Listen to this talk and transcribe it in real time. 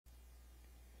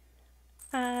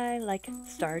like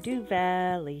Stardew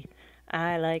Valley.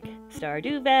 I like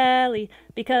Stardew Valley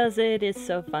because it is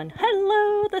so fun.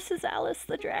 Hello, this is Alice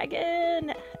the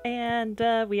Dragon, and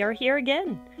we are here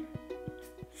again.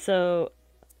 So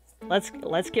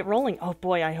let's get rolling. Oh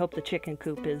boy, I hope the chicken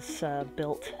coop is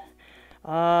built.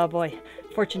 Oh boy,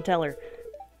 fortune teller.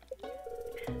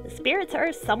 The spirits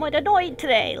are somewhat annoyed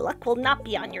today. Luck will not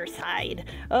be on your side.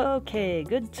 Okay,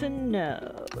 good to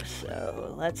know.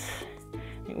 So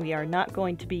we are not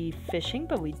going to be fishing,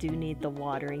 but we do need the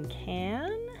watering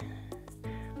can.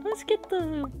 Let's get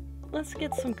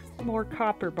some more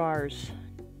copper bars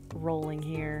rolling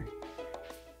here.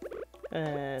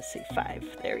 Let's see,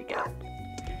 5. There we go.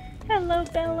 Hello,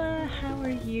 Bella. How are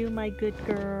you, my good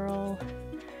girl?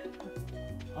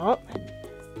 Oh,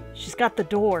 she's got the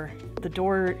door. The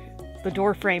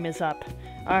door frame is up.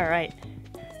 All right.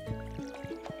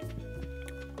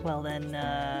 Well then,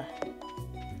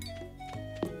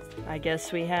 I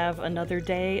guess we have another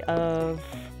day of...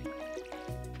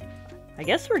 I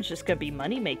guess we're just gonna be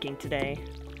money making today.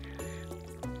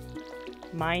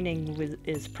 Mining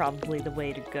is probably the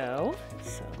way to go.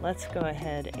 So let's go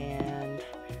ahead and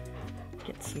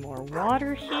get some more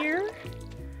water here.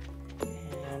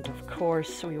 And of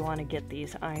course, we want to get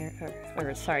these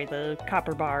the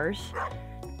copper bars.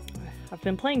 I've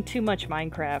been playing too much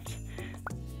Minecraft.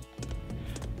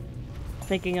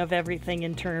 Thinking of everything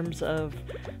in terms of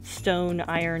stone,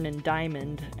 iron, and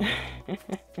diamond.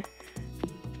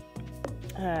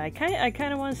 I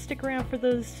kind of want to stick around for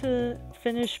those to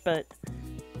finish, but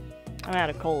I'm out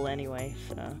of coal anyway,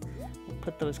 so we'll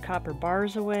put those copper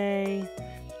bars away.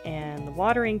 And the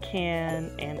watering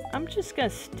can, and I'm just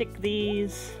gonna stick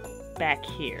these back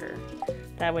here.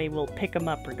 That way we'll pick them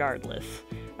up regardless.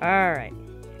 Alright.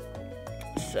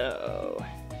 So...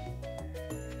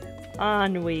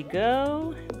 on we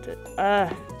go.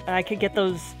 I could get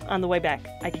those on the way back.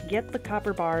 I could get the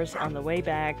copper bars on the way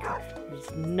back. There's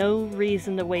no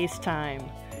reason to waste time.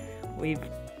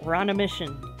 We're on a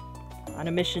mission. On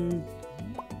a mission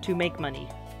to make money.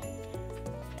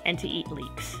 And to eat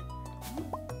leeks.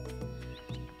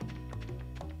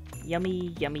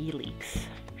 Yummy, yummy leeks.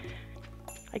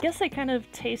 I guess they kind of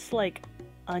taste like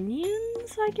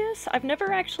onions, I guess? I've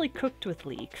never actually cooked with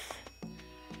leeks.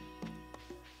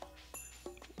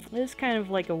 It's kind of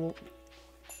like a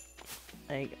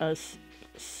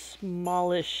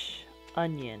smallish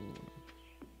onion.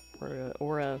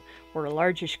 Or a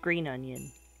largish green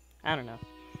onion. I don't know.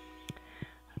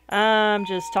 I'm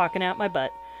just talking out my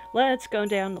butt. Let's go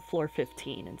down to floor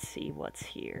 15 and see what's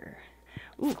here.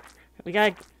 Ooh, we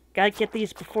gotta get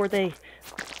these before they,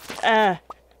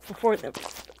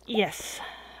 yes.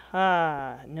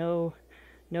 No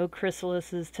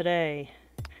chrysalises today.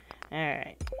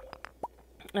 Alright.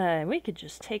 We could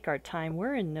just take our time.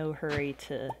 We're in no hurry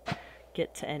to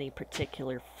get to any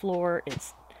particular floor.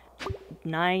 It's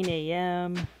 9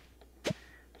 a.m.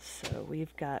 So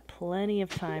we've got plenty of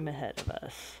time ahead of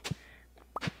us.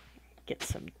 Get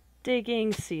some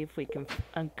digging, see if we can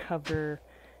uncover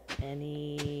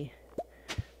any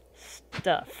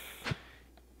stuff.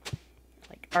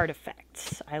 Like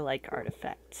artifacts. I like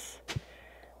artifacts.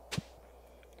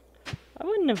 I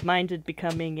wouldn't have minded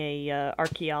becoming a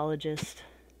archaeologist.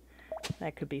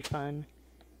 That could be fun.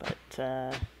 But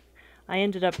I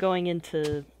ended up going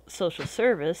into social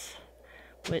service,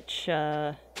 which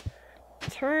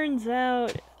turns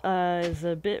out is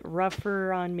a bit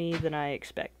rougher on me than I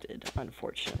expected,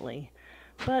 unfortunately.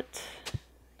 But,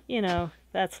 you know,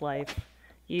 that's life.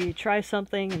 You try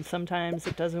something and sometimes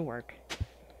it doesn't work.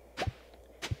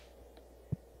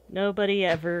 Nobody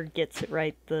ever gets it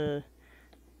right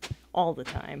all the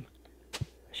time. I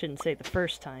shouldn't say the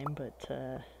first time, but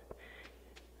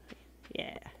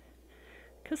yeah.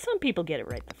 Because some people get it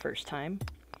right the first time.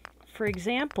 For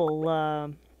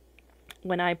example,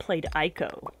 when I played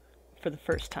Ico for the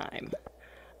first time.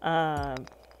 Oh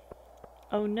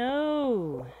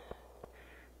no!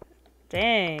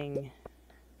 Dang.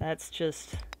 That's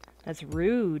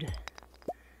rude.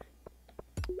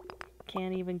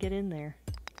 Can't even get in there.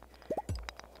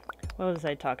 What was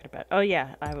I talking about? Oh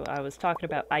yeah, I was talking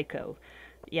about Ico.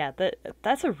 Yeah,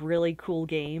 that's a really cool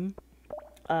game.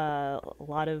 A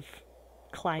lot of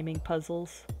climbing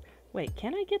puzzles. Wait,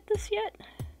 can I get this yet?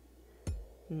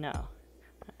 No.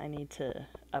 I need to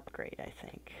upgrade, I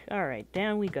think. Alright,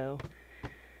 down we go.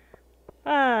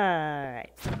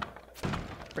 Alright.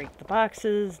 Break the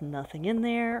boxes, nothing in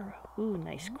there. Ooh,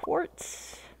 nice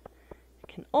quartz.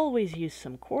 Can always use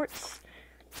some quartz.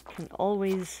 Can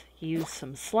always use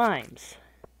some slimes.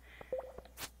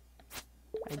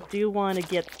 I do want to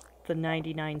get the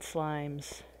 99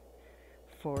 slimes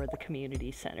for the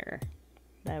community center.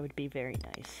 That would be very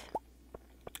nice.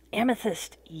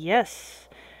 Amethyst! Yes!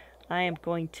 I am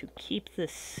going to keep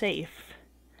this safe.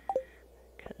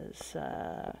 Because,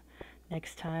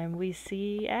 next time we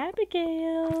see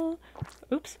Abigail...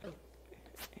 Oops.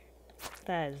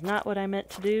 That is not what I meant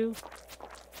to do.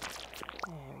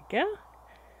 There we go.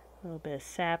 A little bit of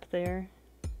sap there.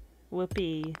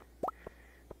 Whoopee.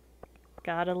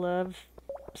 Gotta love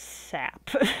sap.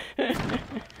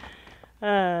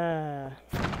 I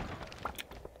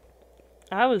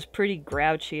was pretty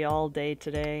grouchy all day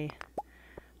today.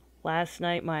 Last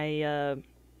night my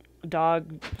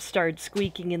dog started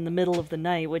squeaking in the middle of the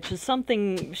night, which is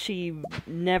something she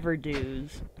never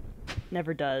does.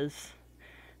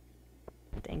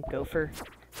 Dang gopher.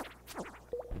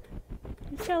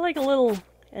 He's got like a little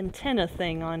antenna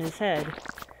thing on his head.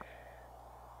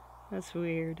 That's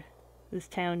weird. This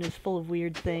town is full of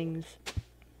weird things.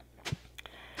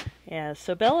 Yeah,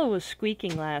 so Bella was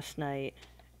squeaking last night,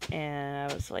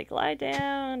 and I was like, lie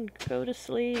down, go to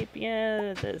sleep,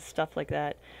 yeah, stuff like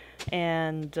that.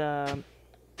 And, oh,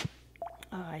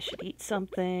 I should eat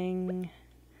something.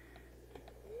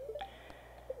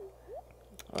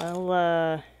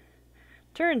 Well,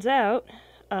 turns out,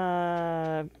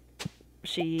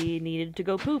 she needed to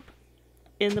go poop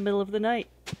in the middle of the night.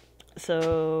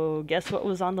 So, guess what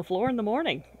was on the floor in the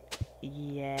morning?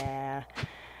 Yeah.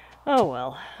 Oh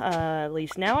well, at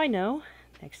least now I know.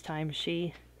 Next time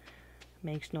she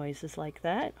makes noises like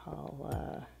that,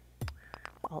 I'll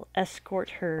escort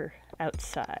her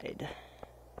outside.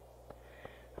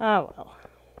 Oh well.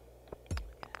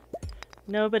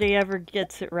 Nobody ever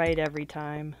gets it right every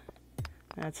time.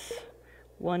 That's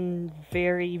one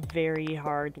very, very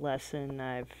hard lesson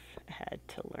I've had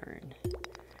to learn.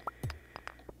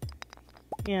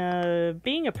 Yeah,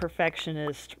 being a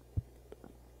perfectionist,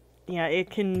 yeah,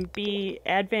 it can be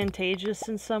advantageous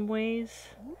in some ways,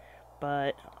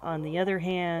 but on the other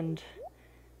hand,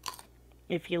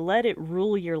 if you let it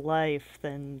rule your life,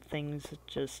 then things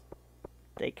just,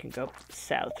 they can go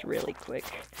south really quick.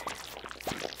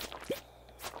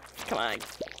 Come on,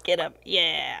 get up,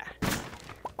 yeah!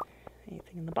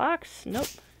 Anything in the box? Nope.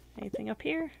 Anything up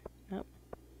here? Nope.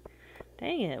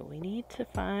 Dang it, we need to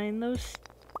find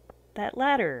that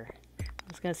ladder. I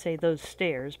was gonna say those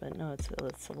stairs, but no,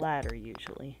 it's a ladder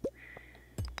usually.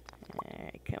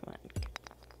 Alright, come on.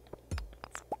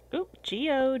 Oop,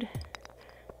 geode.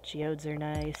 Geodes are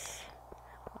nice.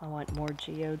 I want more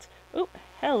geodes. Oop,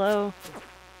 hello.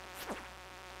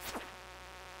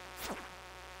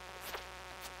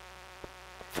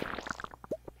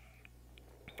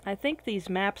 I think these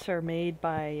maps are made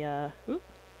by, oop.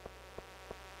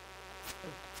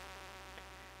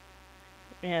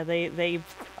 Yeah,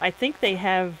 I think they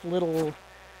have little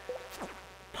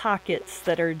pockets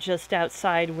that are just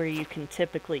outside where you can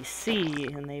typically see,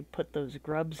 and they put those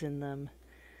grubs in them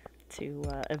to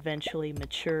eventually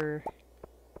mature.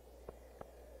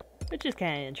 Which is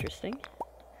kind of interesting.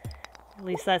 At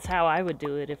least that's how I would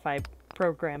do it if I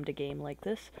programmed a game like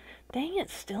this. Dang it,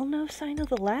 still no sign of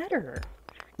the ladder.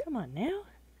 Come on now.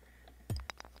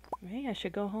 Maybe I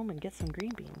should go home and get some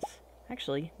green beans.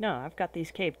 Actually, no, I've got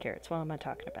these cave carrots. What am I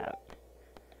talking about?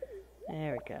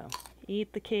 There we go.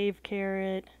 Eat the cave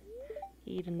carrot.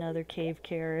 Eat another cave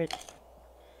carrot.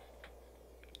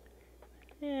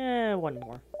 Yeah, one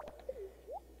more.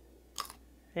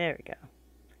 There we go.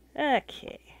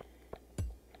 Okay.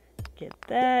 Get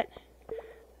that.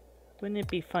 Wouldn't it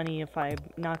be funny if I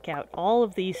knock out all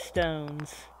of these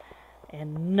stones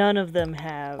and none of them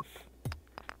have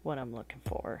what I'm looking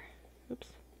for? Oops.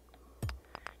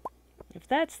 If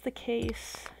that's the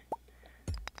case,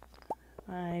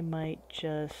 I might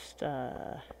just,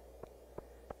 well,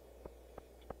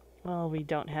 we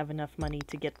don't have enough money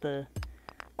to get the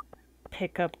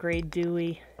pick upgrade, do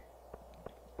we?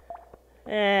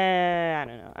 I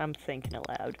don't know. I'm thinking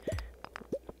aloud.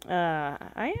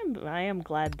 I am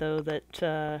glad though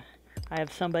that I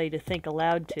have somebody to think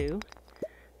aloud to.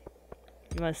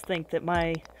 You must think that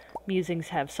my musings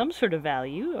have some sort of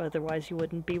value, otherwise you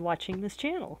wouldn't be watching this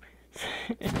channel.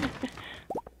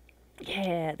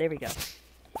 Yeah, there we go.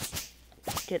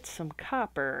 Get some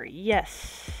copper.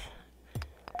 Yes.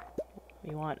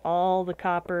 We want all the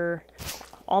copper,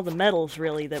 all the metals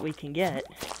really that we can get.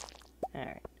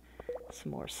 Alright.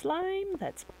 Some more slime.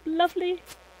 That's lovely.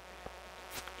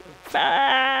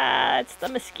 Ah, it's the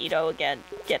mosquito again.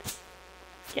 Get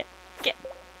it. Get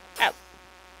out.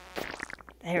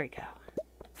 There we go.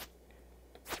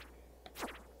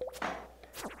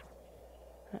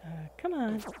 Come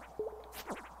on.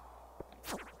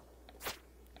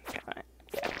 Come on.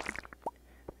 Yeah.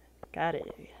 Got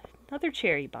it. Another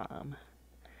cherry bomb.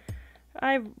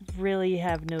 I really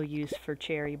have no use for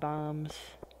cherry bombs.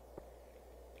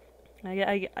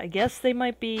 I guess they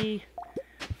might be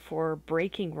for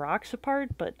breaking rocks apart,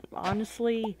 but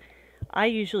honestly, I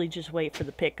usually just wait for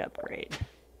the pick upgrade.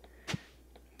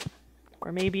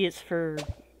 Or maybe it's for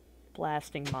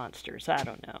blasting monsters, I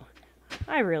don't know.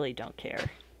 I really don't care.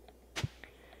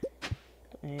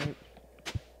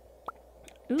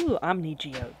 Ooh, Omni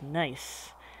Geode,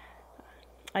 nice.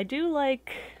 I do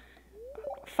like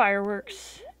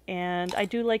fireworks, and I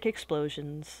do like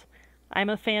explosions. I'm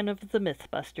a fan of the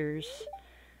Mythbusters.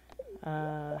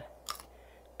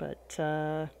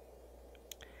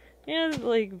 Yeah,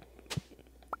 like,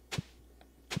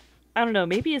 I don't know,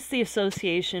 maybe it's the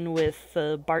association with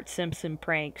the Bart Simpson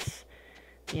pranks.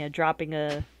 You know, dropping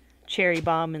a cherry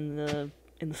bomb in the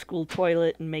school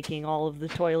toilet and making all of the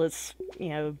toilets, you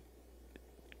know,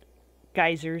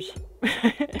 geysers.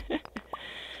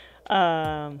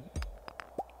 I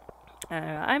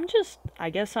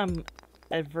guess I'm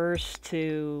adverse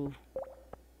to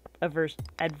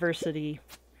adversity.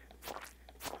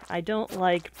 I don't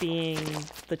like being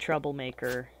the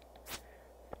troublemaker.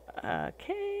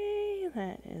 Okay,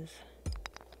 that is...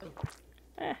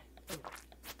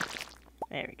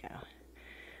 There we go.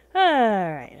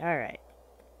 Alright.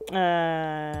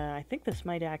 I think this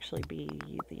might actually be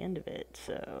the end of it,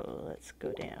 so let's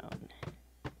go down.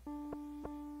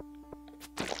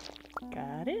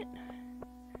 Got it?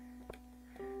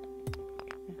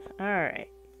 Alright.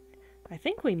 I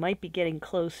think we might be getting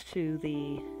close to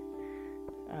the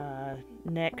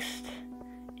next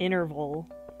interval.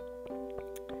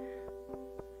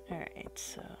 Alright,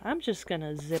 so I'm just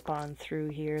gonna zip on through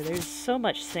here. There's so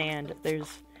much sand.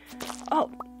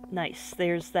 Oh, nice.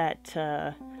 There's that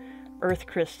earth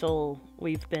crystal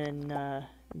we've been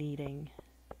needing.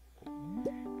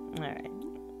 Alright.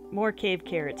 More cave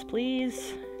carrots,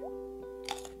 please.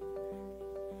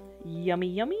 Yummy,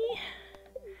 yummy.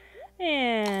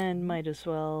 And might as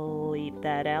well eat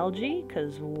that algae,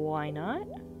 because why not?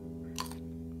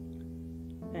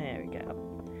 There we go.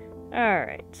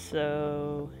 Alright,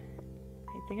 so...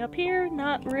 anything up here?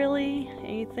 Not really.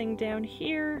 Anything down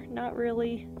here? Not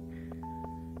really.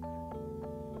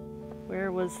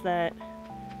 Where was that?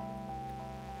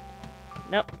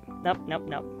 Nope.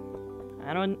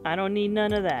 I don't need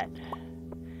none of that.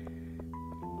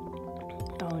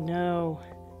 Oh no.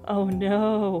 Oh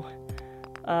no.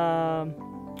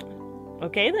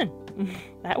 Okay then.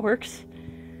 That works.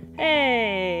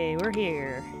 Hey, we're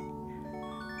here.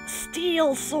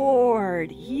 Steel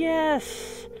sword!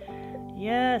 Yes!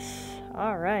 Yes!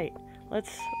 Alright.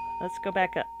 Let's go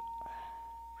back up.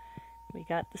 We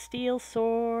got the steel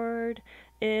sword.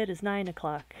 It is 9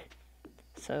 o'clock.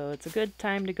 So it's a good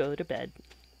time to go to bed.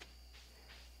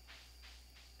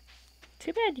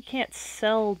 Too bad you can't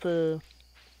sell the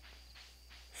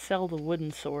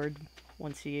wooden sword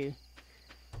once you...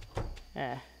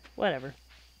 whatever.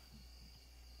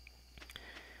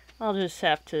 I'll just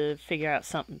have to figure out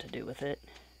something to do with it.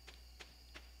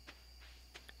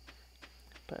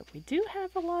 But we do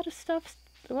have a lot of stuff,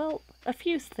 well, a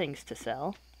few things to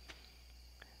sell.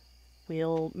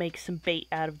 We'll make some bait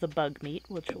out of the bug meat,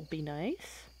 which will be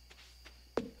nice.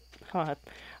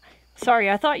 Sorry,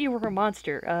 I thought you were a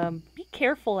monster. Be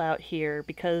careful out here,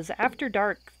 because after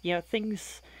dark, you know,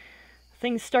 things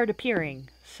start appearing.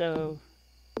 So,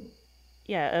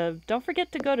 yeah, don't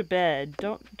forget to go to bed.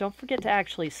 Don't forget to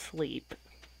actually sleep.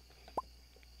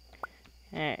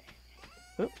 Alright.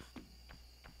 Oop.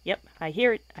 Yep, I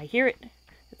hear it.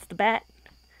 It's the bat.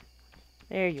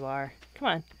 There you are. Come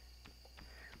on.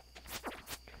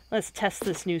 Let's test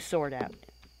this new sword out.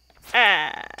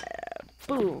 Ah!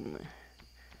 Boom.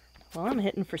 Well, I'm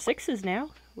hitting for 6s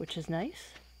now, which is nice.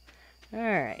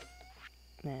 Alright.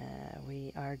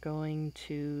 We are going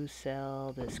to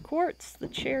sell this quartz, the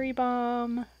cherry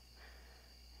bomb.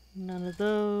 None of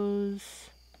those.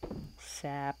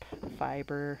 Sap,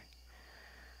 fiber.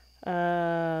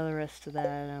 The rest of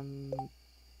that,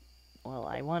 well,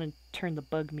 I want to turn the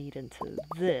bug meat into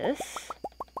this.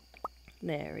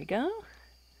 There we go.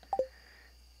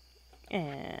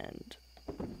 And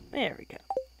there we go.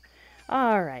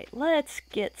 Alright, let's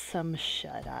get some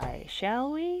shut-eye,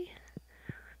 shall we?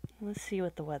 Let's see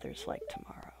what the weather's like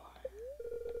tomorrow.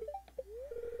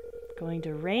 Going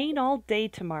to rain all day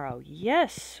tomorrow.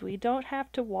 Yes, we don't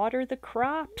have to water the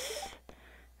crops.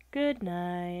 Good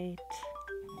night.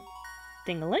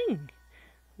 Ding-a-ling.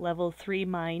 Level 3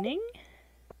 mining.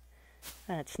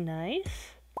 That's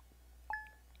nice.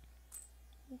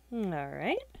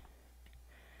 Alright.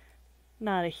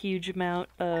 Not a huge amount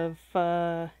of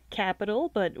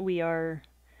capital, but we are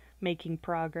making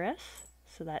progress,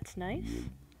 so that's nice.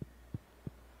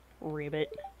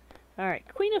 Ribbit. Alright,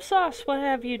 Queen of Sauce, what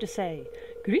have you to say?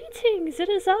 Greetings, it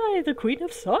is I, the Queen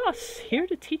of Sauce, here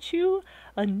to teach you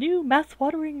a new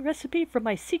mouth-watering recipe from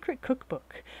my secret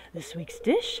cookbook. This week's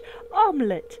dish,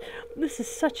 omelette. This is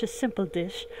such a simple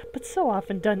dish, but so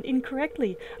often done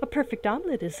incorrectly. A perfect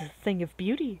omelette is a thing of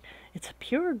beauty. It's a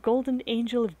pure golden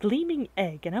angel of gleaming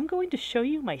egg, and I'm going to show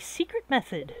you my secret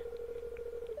method.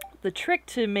 The trick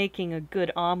to making a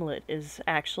good omelet is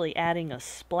actually adding a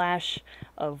splash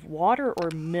of water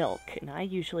or milk, and I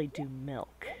usually do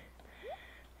milk.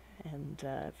 And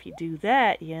if you do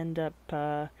that, you end up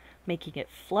making it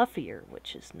fluffier,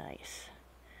 which is nice.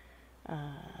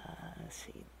 Let's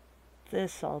see.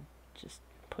 This I'll just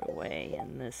put away,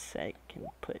 and this I can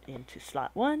put into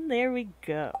slot 1. There we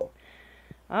go.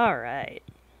 Alright.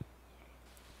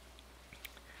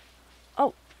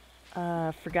 Oh!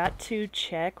 Forgot to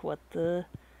check what the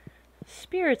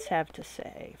spirits have to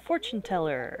say. Fortune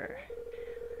teller.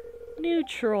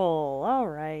 Neutral.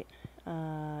 Alright.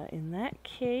 In that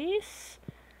case,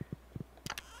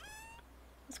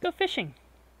 let's go fishing.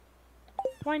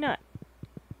 Why not?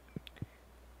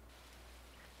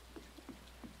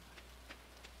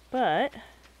 But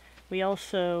we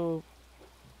also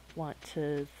want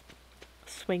to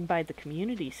swing by the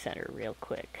community center real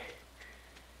quick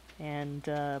and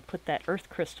put that earth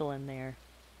crystal in there.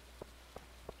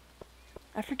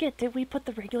 I forget, did we put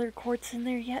the regular quartz in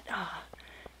there yet? Ah,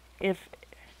 if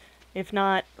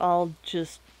not, I'll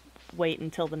just wait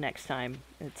until the next time.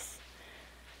 It's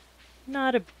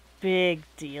not a big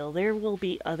deal. There will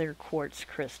be other quartz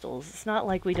crystals. It's not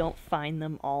like we don't find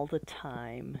them all the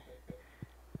time.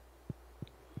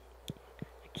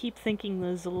 I keep thinking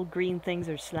those little green things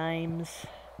are slimes.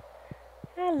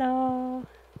 Hello.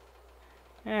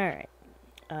 Alright.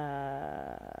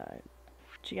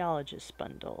 Geologist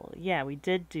bundle. Yeah, we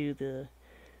did do that.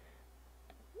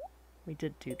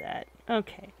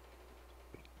 Okay.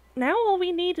 Now all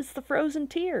we need is the frozen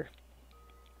tear,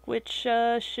 which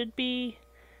we should be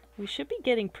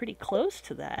getting pretty close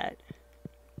to that.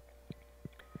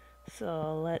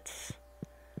 So let's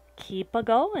keep a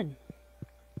going.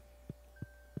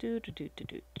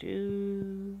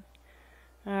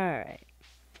 Alright.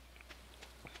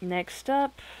 Next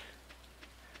up,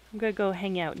 I'm gonna go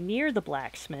hang out near the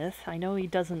blacksmith. I know he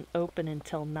doesn't open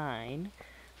until 9.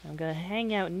 I'm gonna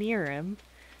hang out near him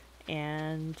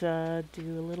and do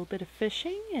a little bit of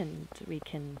fishing, and we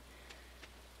can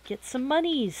get some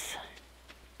monies.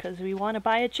 Because we want to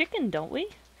buy a chicken, don't we?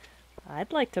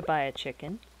 I'd like to buy a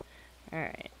chicken.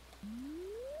 Alright.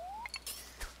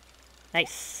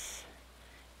 Nice.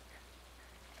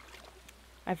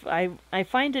 I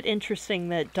find it interesting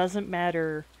that it doesn't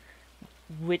matter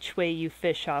which way you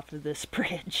fish off of this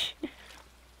bridge.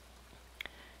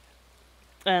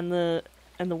 And the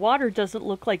water doesn't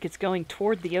look like it's going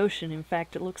toward the ocean. In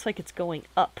fact, it looks like it's going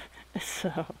up.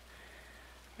 So,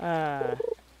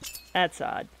 that's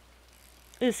odd.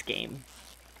 This game.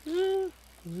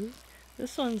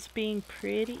 This one's being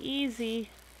pretty easy.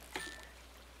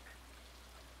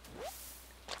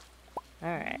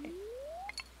 Alright.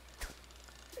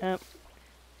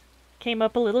 Came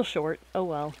up a little short. Oh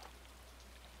well.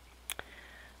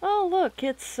 Oh look,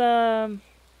 it's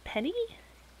Penny?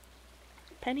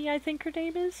 Penny, I think her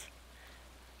name is?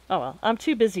 Oh well, I'm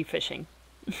too busy fishing.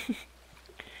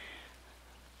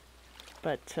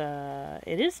 But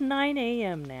it is 9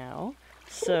 a.m. now,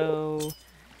 so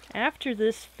after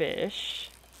this fish,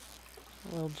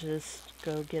 we'll just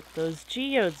go get those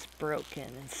geodes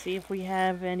broken and see if we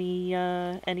have any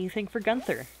anything for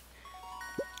Gunther.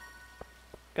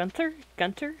 Gunther?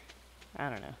 Gunter? I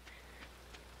don't know.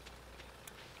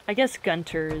 I guess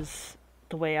Gunter is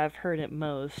the way I've heard it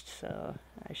most, so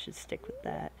I should stick with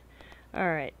that.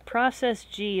 Alright, process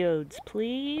geodes,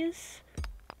 please.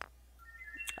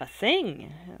 A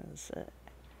thing. It's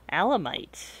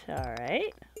alamite.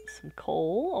 Alright. Some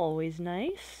coal, always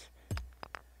nice.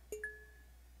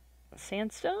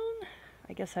 Sandstone?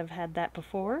 I guess I've had that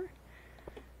before.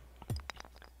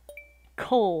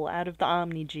 Coal out of the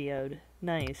Omni Geode.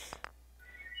 Nice.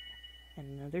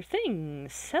 Another thing.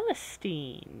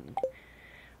 Celestine.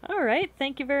 Alright,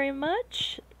 thank you very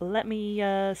much. Let me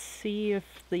see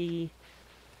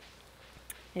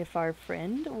if our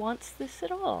friend wants this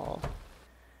at all.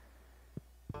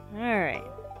 Alright.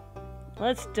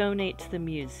 Let's donate to the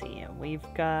museum. We've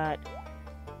got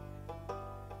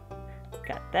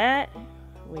that.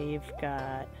 We've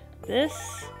got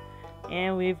this.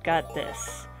 And we've got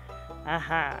this.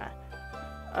 Aha.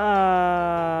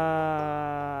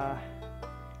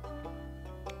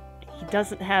 He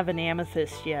doesn't have an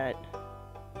amethyst yet.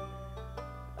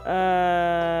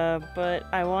 But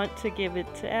I want to give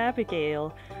it to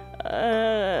Abigail.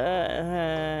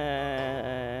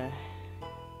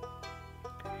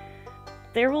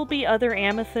 There will be other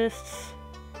amethysts,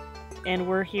 and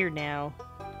we're here now.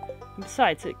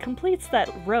 Besides, it completes that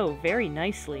row very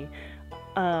nicely.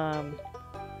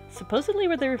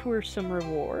 Supposedly there were some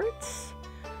rewards?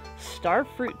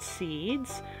 Starfruit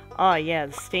seeds. Ah, yeah,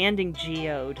 the standing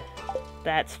geode.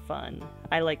 That's fun.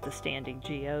 I like the standing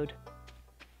geode.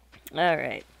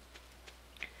 Alright.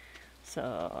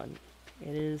 So,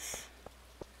 it is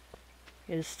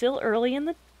still early in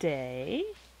the day.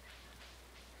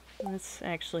 Let's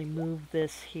actually move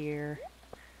this here.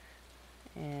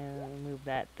 And move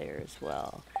that there as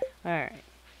well. Alright.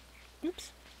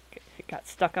 Oops. It got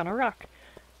stuck on a rock.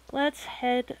 Let's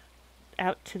head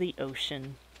out to the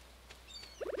ocean.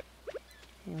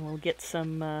 And we'll get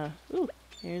some, ooh,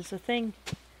 here's a thing.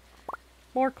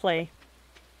 More clay.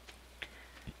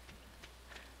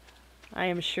 I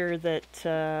am sure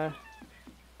that,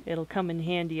 it'll come in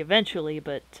handy eventually,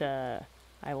 but,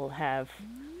 I will have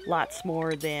lots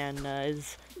more than,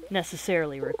 is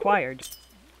necessarily required.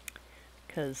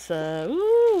 Because,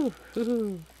 ooh,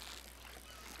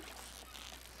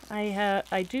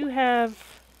 I do have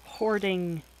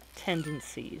hoarding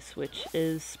tendencies, which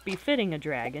is befitting a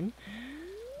dragon.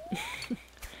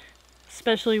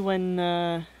 Especially when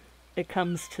it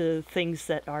comes to things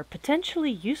that are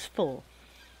potentially useful.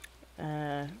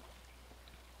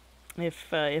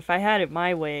 If I had it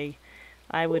my way,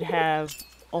 I would have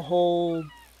a whole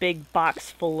big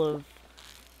box full of,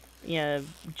 you know,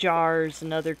 jars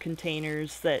and other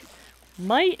containers that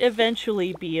might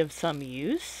eventually be of some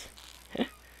use.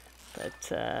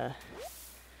 But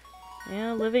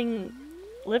yeah, living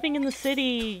in the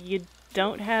city, you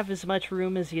don't have as much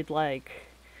room as you'd like.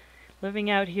 Living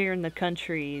out here in the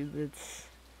country, it's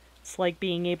like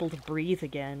being able to breathe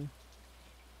again.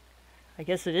 I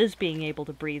guess it is being able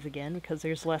to breathe again because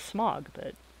there's less smog,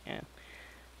 but yeah.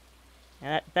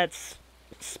 That's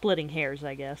splitting hairs,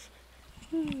 I guess.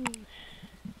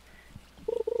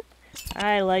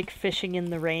 I like fishing in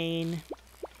the rain.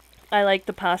 I like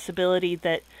the possibility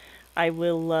that I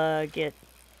will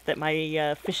that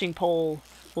my fishing pole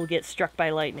will get struck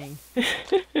by lightning.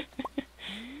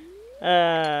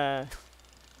 Yeah,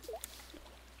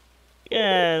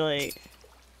 like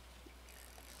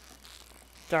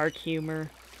dark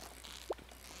humor.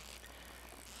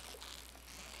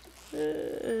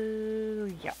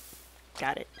 Yeah,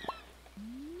 got it.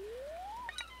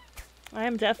 I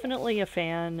am definitely a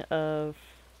fan of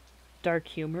dark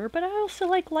humor, but I also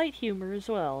like light humor as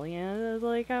well. Yeah,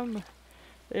 like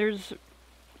there's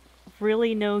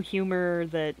really no humor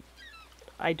that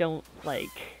I don't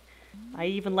like. I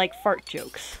even like fart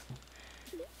jokes.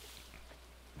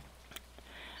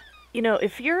 You know,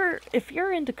 if you're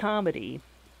into comedy,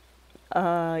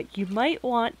 you might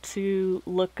want to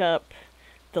look up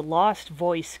the Lost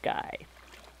Voice guy.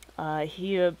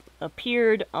 He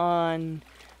appeared on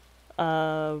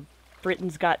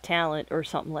Britain's Got Talent or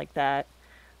something like that,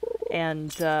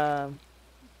 and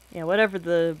yeah, whatever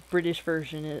the British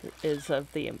version is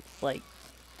of the like,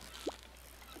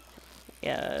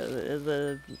 yeah,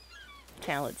 the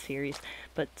talent series.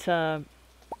 But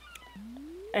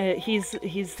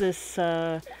he's this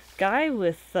guy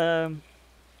with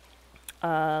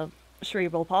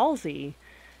cerebral palsy,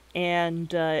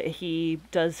 and he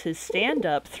does his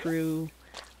stand-up through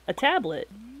a tablet,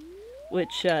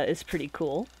 which is pretty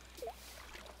cool.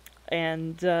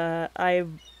 And I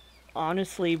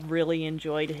honestly really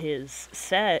enjoyed his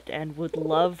set and would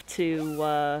love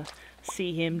to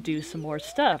see him do some more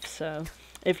stuff. So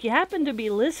if you happen to be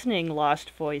listening,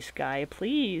 Lost Voice guy,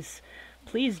 please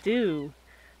do.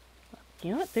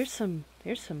 You know what? There's some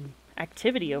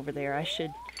activity over there. I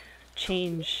should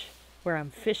change where I'm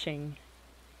fishing.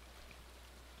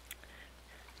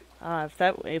 If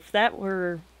that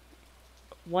were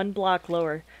one block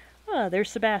lower, there's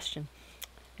Sebastian.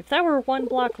 If that were one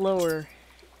block lower,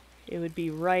 it would be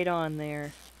right on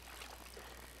there.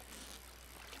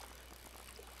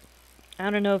 I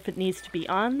don't know if it needs to be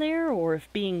on there or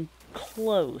if being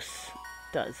close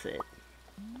does it.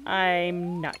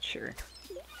 I'm not sure.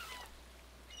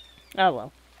 Oh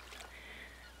well.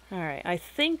 Alright, I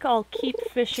think I'll keep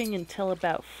fishing until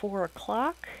about 4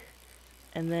 o'clock,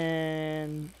 and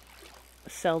then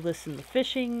sell this in the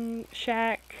fishing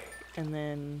shack, and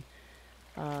then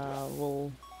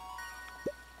we'll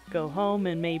go home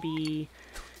and maybe,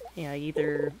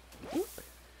 either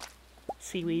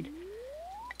seaweed,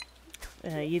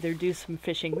 either do some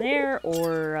fishing there,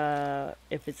 or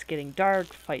if it's getting dark,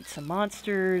 fight some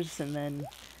monsters, and then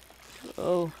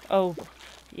oh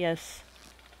yes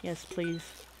please,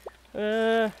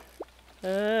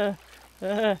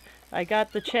 I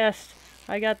got the chest.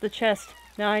 I got the chest.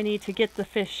 Now I need to get the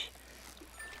fish.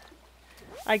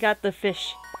 I got the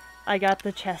fish. I got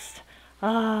the chest.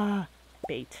 Ah,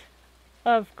 bait.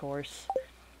 Of course.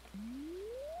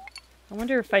 I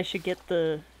wonder if I should get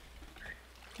the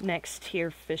next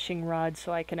tier fishing rod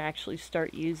so I can actually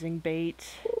start using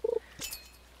bait.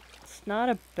 It's not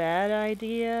a bad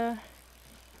idea,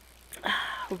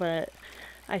 but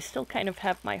I still kind of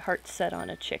have my heart set on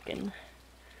a chicken.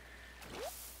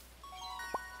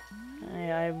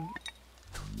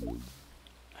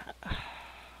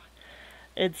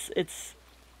 It's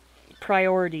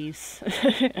priorities.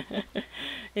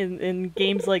 In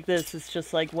games like this, it's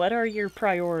just like, what are your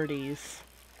priorities?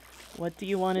 What do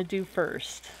you want to do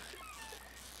first?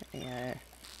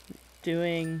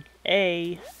 Doing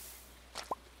A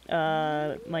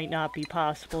might not be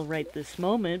possible right this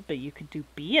moment, but you could do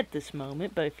B at this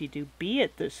moment. But if you do B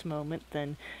at this moment,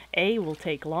 then A will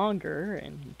take longer,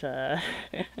 and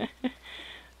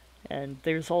and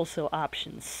there's also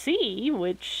option C,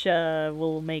 which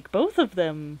will make both of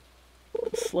them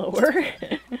slower.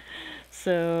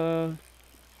 So,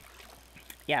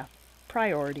 yeah,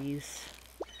 priorities.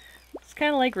 It's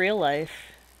kind of like real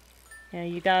life. Yeah,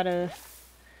 you gotta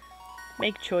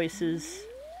make choices,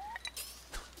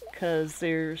 because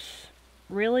there's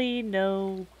really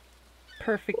no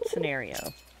perfect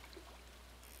scenario.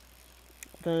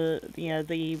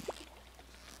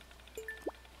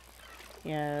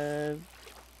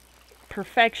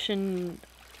 Perfection,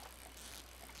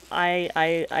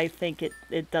 I think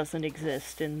it doesn't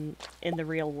exist in the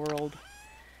real world.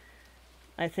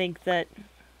 I think that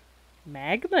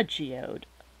magma geode,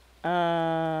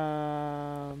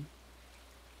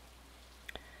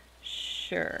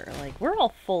 sure, like, we're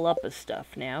all full up of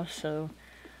stuff now, so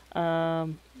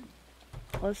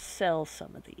let's sell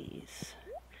some of these.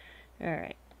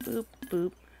 Alright, boop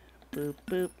boop boop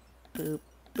boop boop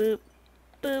boop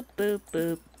boop boop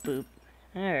boop boop.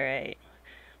 Alright,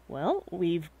 well,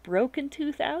 we've broken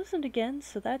 2,000 again,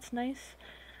 so that's nice.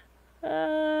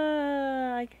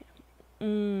 I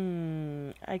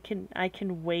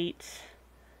can wait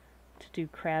to do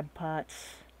crab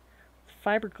pots.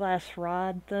 Fiberglass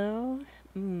rod, though.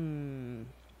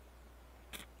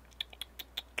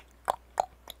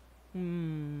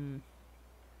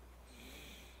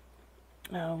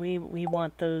 Oh, we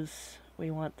want those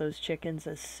chickens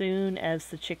as soon as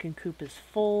the chicken coop is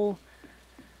full.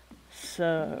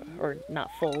 So, or not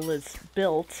full, is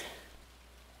built.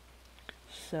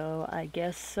 So I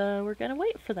guess we're gonna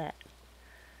wait for that.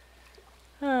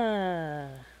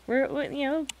 We're you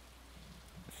know,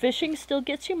 fishing still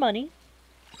gets you money,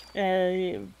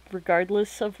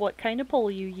 regardless of what kind of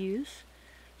pole you use.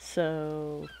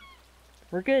 So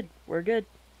we're good. We're good.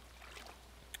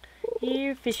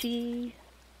 Here, fishy.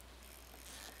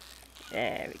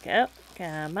 There we go.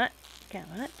 Come on, come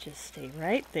on. Just stay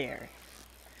right there.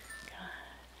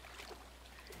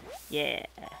 Yeah.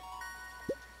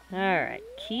 Alright,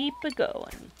 keep it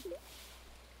going.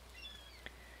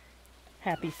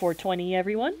 Happy 420,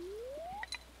 everyone.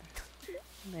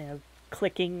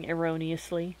 Clicking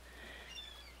erroneously.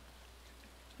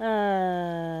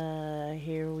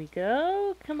 Here we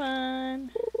go. Come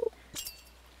on.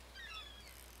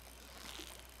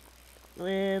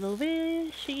 Little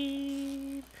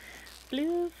fishy.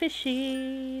 Blue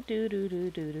fishy. Doo doo doo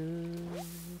doo doo.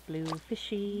 Blue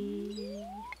fishy.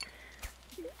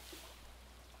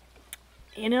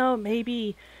 You know,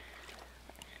 maybe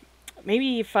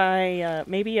if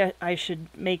I should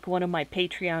make one of my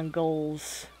Patreon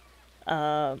goals,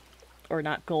 or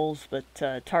not goals, but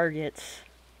targets,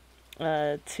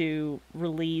 to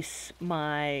release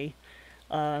my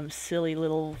silly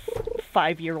little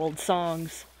 5-year-old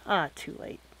songs. Ah, too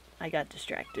late. I got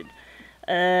distracted.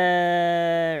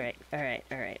 Alright.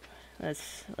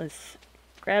 Let's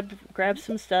grab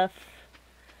some stuff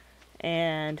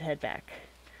and head back.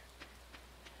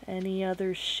 Any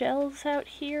other shells out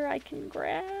here I can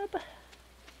grab?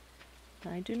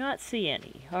 I do not see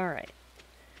any. Alright.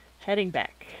 Heading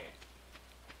back.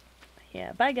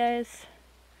 Yeah, bye guys.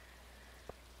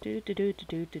 A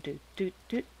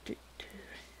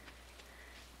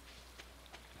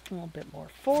little bit more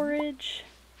forage.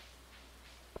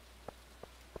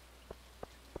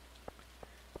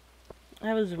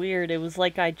 That was weird. It was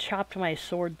like I chopped my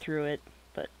sword through it,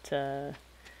 but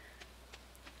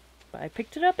I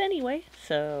picked it up anyway,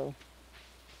 so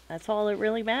that's all that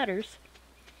really matters.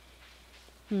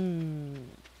 Here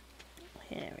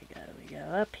we go. We go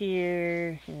up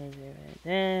here.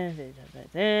 Yeah.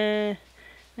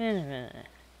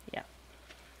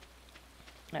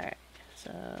 Alright,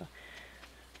 so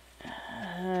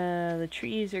the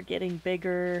trees are getting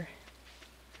bigger.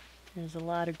 There's a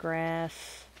lot of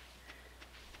grass.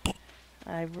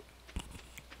 I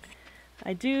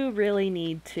do really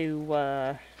need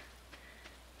to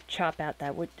chop out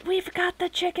that wood. We forgot the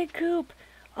chicken coop.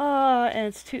 Oh,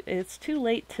 and it's too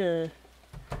late to.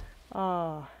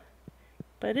 Oh,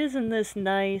 but isn't this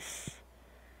nice?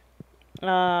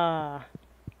 Ah,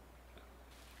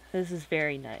 this is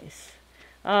very nice.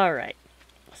 All right,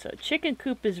 so chicken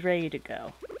coop is ready to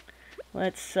go.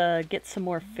 Let's get some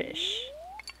more fish.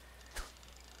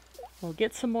 We'll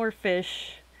get some more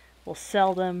fish. We'll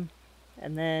sell them,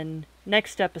 and then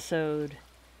next episode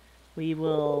we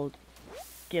will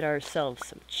get ourselves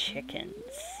some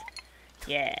chickens.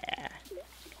 Yeah.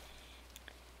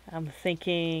 I'm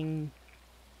thinking,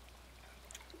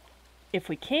 if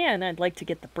we can, I'd like to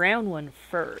get the brown one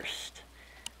first.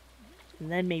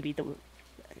 And then maybe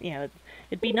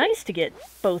it'd be nice to get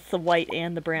both the white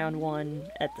and the brown one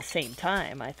at the same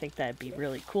time. I think that'd be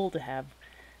really cool to have,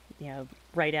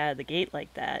 right out of the gate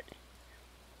like that.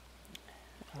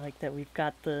 I like that we've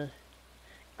got the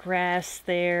grass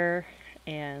there,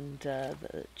 and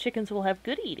the chickens will have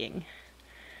good eating.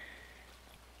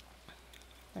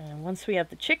 And once we have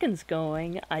the chickens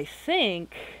going, I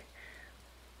think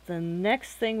the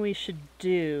next thing we should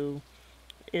do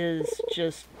is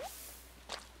just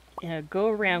go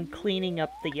around cleaning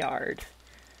up the yard.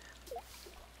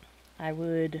 I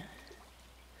would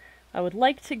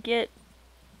like to get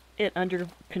it under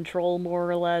control more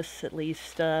or less, at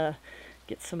least get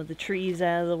some of the trees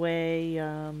out of the way,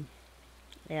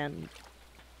 and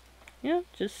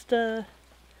just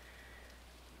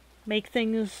make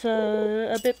things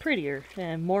a bit prettier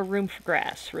and more room for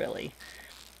grass, really.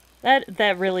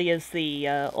 That really is the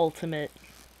ultimate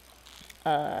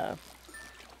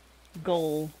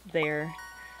goal there.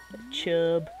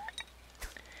 D.tube.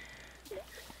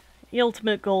 The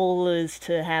ultimate goal is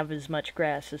to have as much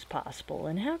grass as possible,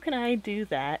 and how can I do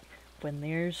that when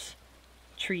there's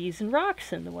trees and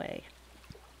rocks in the way?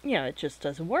 It just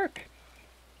doesn't work.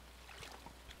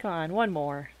 Come on, one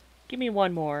more. Give me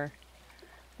one more.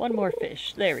 One more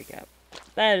fish. There we go.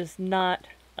 That is not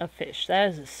a fish. That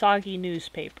is a soggy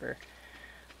newspaper.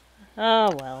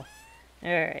 Oh well.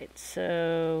 Alright,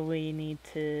 so we need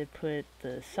to put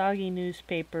the soggy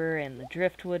newspaper and the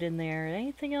driftwood in there.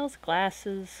 Anything else?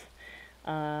 Glasses?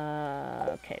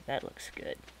 Okay, that looks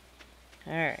good.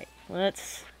 Alright,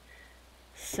 let's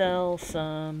sell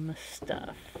some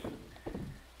stuff.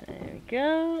 There we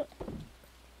go.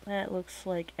 That looks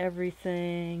like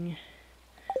everything.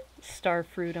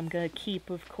 Starfruit I'm gonna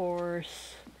keep, of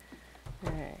course.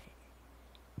 Alright.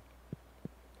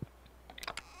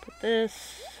 Put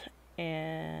this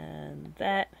and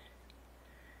that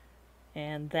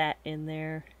in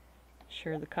there.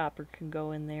 Sure, the copper can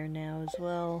go in there now as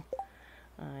well.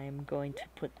 I'm going to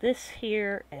put this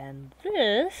here and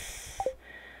this.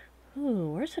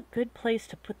 Ooh, where's a good place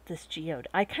to put this geode?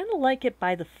 I kind of like it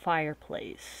by the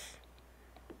fireplace.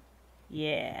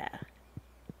 Yeah.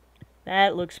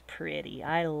 That looks pretty.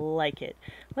 I like it.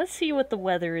 Let's see what the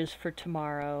weather is for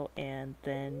tomorrow, and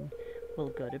then we'll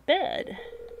go to bed.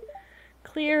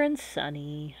 Clear and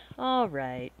sunny.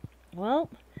 Alright. Well,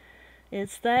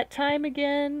 it's that time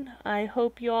again. I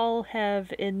hope you all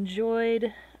have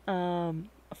enjoyed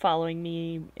following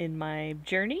me in my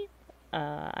journey.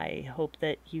 I hope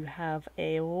that you have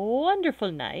a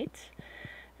wonderful night.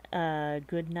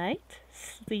 Good night,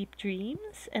 sleep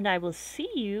dreams, and I will see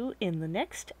you in the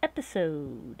next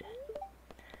episode.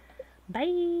 Bye!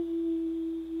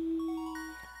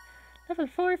 Level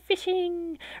 4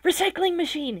 fishing! Recycling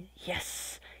machine!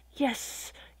 Yes!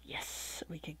 Yes! Yes!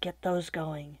 We could get those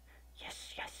going.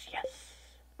 Yes, yes, yes.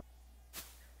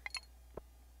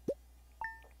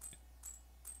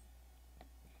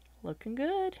 Looking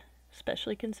good,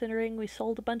 especially considering we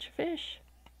sold a bunch of fish.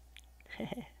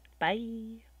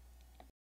 Bye!